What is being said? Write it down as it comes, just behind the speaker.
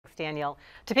Daniel.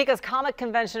 Topeka's Comic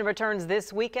Convention returns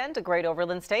this weekend to Great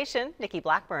Overland Station. Nikki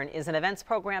Blackburn is an events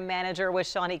program manager with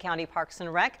Shawnee County Parks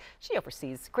and Rec. She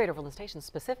oversees Great Overland Station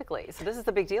specifically, so this is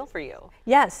a big deal for you.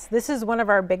 Yes, this is one of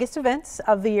our biggest events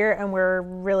of the year, and we're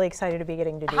really excited to be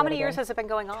getting to do it. How many years has it been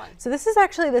going on? So this is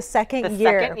actually the second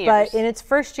year, but in its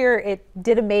first year, it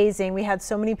did amazing. We had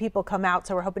so many people come out,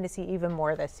 so we're hoping to see even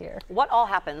more this year. What all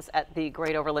happens at the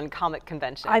Great Overland Comic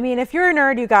Convention? I mean, if you're a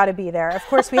nerd, you got to be there. Of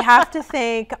course, we have to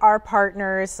thank our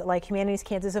partners like Humanities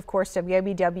Kansas, of course,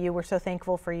 WIBW. We're so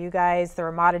thankful for you guys, the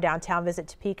Ramada Downtown Visit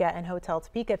Topeka and Hotel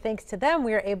Topeka. Thanks to them,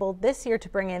 we are able this year to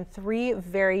bring in 3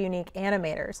 very unique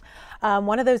animators.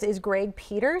 One of those is Greg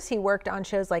Peters. He worked on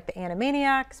shows like The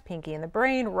Animaniacs, Pinky and the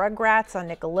Brain, Rugrats on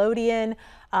Nickelodeon.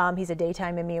 He's a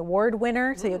Daytime Emmy Award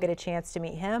winner, so you'll get a chance to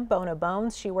meet him. Bona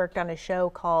Bones, she worked on a show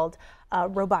called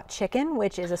Robot Chicken,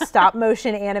 which is a stop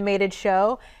motion animated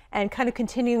show, and kind of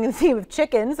continuing the theme of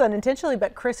chickens unintentionally.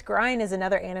 But Chris Grine is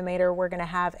another animator we're going to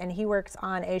have, and he works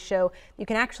on a show you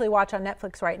can actually watch on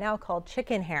Netflix right now called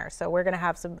Chicken Hair. So we're going to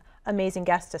have some amazing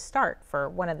guests to start for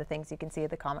one of the things you can see at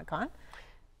the Comic-Con.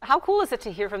 How cool is it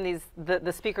to hear from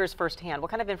the speakers firsthand?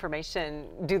 What kind of information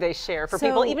do they share for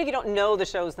people? Even if you don't know the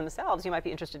shows themselves, you might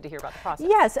be interested to hear about the process.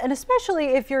 Yes, and especially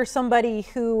if you're somebody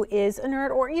who is a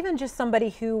nerd, or even just somebody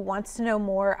who wants to know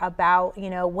more about, you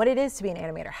know, what it is to be an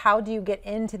animator. How do you get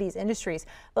into these industries?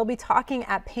 They'll be talking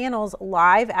at panels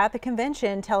live at the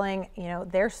convention, telling, you know,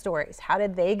 their stories. How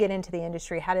did they get into the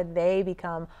industry? How did they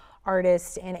become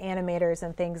artists and animators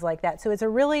and things like that? So it's a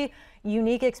really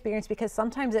unique experience, because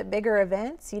sometimes at bigger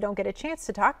events you don't get a chance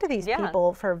to talk to these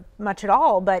people for much at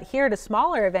all, but here at a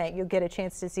smaller event you get a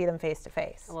chance to see them face to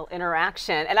face. A little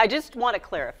interaction. And I just want to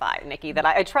clarify, Nikki, that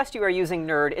I trust you are using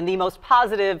nerd in the most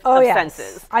positive of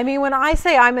senses. I mean, when I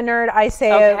say I'm a nerd, I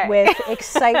say it with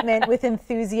excitement, with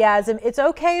enthusiasm. It's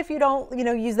okay if you don't, you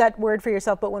know, use that word for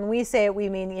yourself, but when we say it, we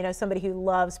mean, you know, somebody who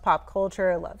loves pop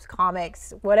culture, loves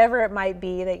comics, whatever it might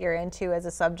be that you're into as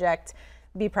a subject.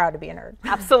 Be proud to be a nerd.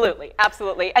 Absolutely,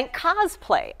 absolutely. And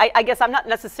cosplay, I guess I'm not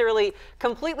necessarily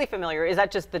completely familiar. Is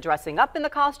that just the dressing up in the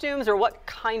costumes, or what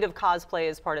kind of cosplay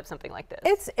is part of something like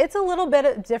this? It's a little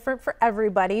bit different for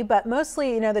everybody, but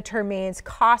mostly, you know, the term means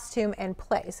costume and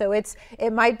play. So it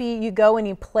might be you go and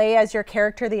you play as your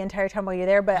character the entire time while you're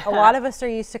there, but a lot of us are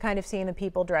used to kind of seeing the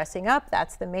people dressing up.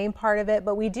 That's the main part of it,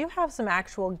 but we do have some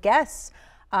actual guests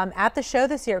at the show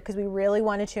this year, because we really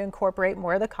wanted to incorporate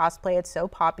more of the cosplay. It's so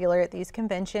popular at these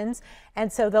conventions, and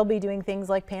so they'll be doing things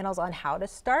like panels on how to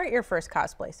start your first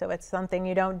cosplay. So it's something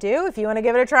you don't do. If you want to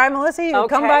give it a try, Melissa, you can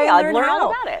come by and learn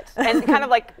all about it. And kind of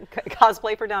like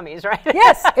cosplay for dummies, right?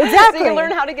 Yes, exactly. So you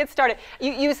learn how to get started.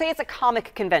 You say it's a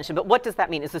comic convention, but what does that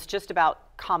mean? Is this just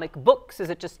about comic books? Is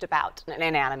it just about an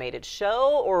animated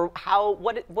show, or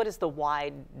what is the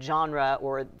wide genre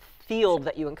or field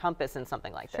that you encompass in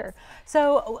something like this? Sure.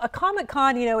 So a Comic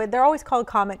Con, you know, they're always called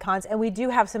Comic Cons, and we do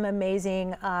have some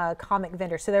amazing comic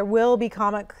vendors. So there will be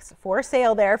comics for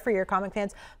sale there for your comic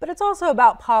fans, but it's also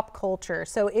about pop culture.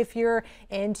 So if you're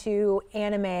into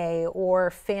anime or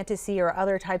fantasy or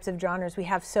other types of genres, we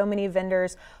have so many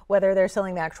vendors, whether they're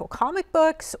selling the actual comic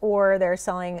books or they're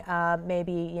selling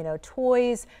maybe, you know,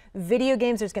 toys, video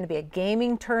games. There's going to be a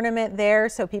gaming tournament there,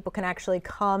 so people can actually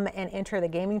come and enter the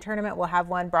gaming tournament. We'll have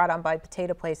one brought on by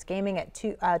Potato Place Gaming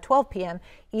at 12 p.m.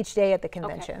 each day at the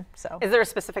convention. Okay. So, is there a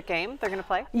specific game they're going to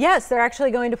play? Yes, they're actually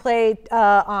going to play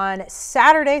on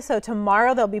Saturday. So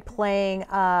tomorrow they'll be playing.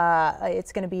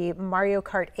 It's going to be Mario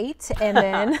Kart 8, and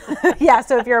then yeah.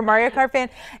 So if you're a Mario Kart fan,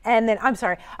 and then on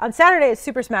Saturday it's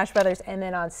Super Smash Brothers, and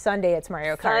then on Sunday it's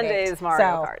Mario Kart 8. Sunday is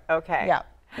Mario Kart. Okay. Yeah.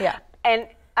 Yeah. And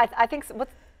I think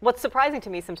what's surprising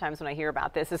to me sometimes when I hear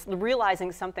about this is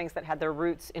realizing some things that had their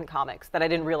roots in comics that I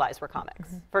didn't realize were comics.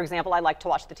 For example, I like to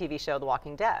watch the TV show The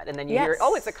Walking Dead, and then you hear,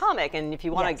 oh, it's a comic, and if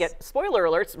you want to get spoiler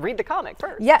alerts, read the comic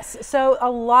first. Yes, so a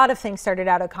lot of things started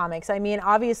out of comics. I mean,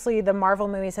 obviously the Marvel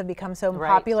movies have become so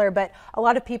popular, but a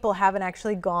lot of people haven't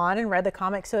actually gone and read the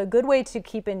comics. So a good way to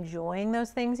keep enjoying those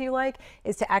things you like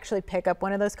is to actually pick up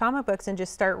one of those comic books and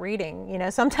just start reading. You know,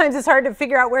 sometimes it's hard to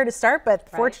figure out where to start, but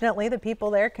fortunately the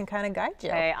people there can kind of guide you.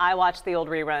 Hey, I watched the old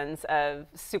reruns of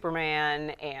Superman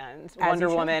and Wonder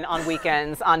Woman on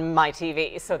weekends on my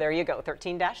TV. So there you go,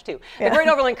 13-2. The Great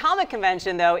Overland Comic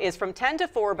Convention, though, is from 10 to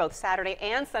 4 both Saturday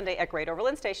and Sunday at Great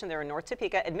Overland Station. They're in North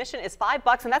Topeka. Admission is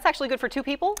 $5, and that's actually good for 2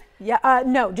 people? Yeah,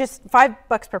 no, just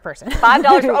 $5 per person.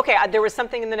 $5 per, okay, there was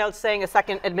something in the notes saying a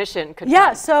second admission could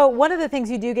come. So one of the things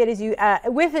you do get is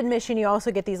with admission, you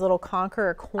also get these little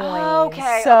Conqueror coins.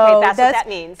 Okay, so that's what that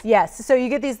means. Yes, so you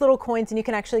get these little coins, and you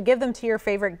can actually give them to your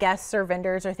favorite favorite guests or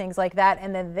vendors or things like that,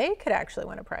 and then they could actually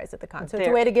win a prize at the con. So it's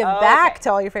a way to give back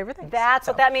to all your favorite things. That's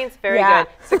what that means. Very good.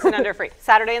 6 and under free.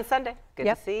 Saturday and Sunday. Good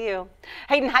to see you.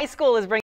 Hayden High School is bringing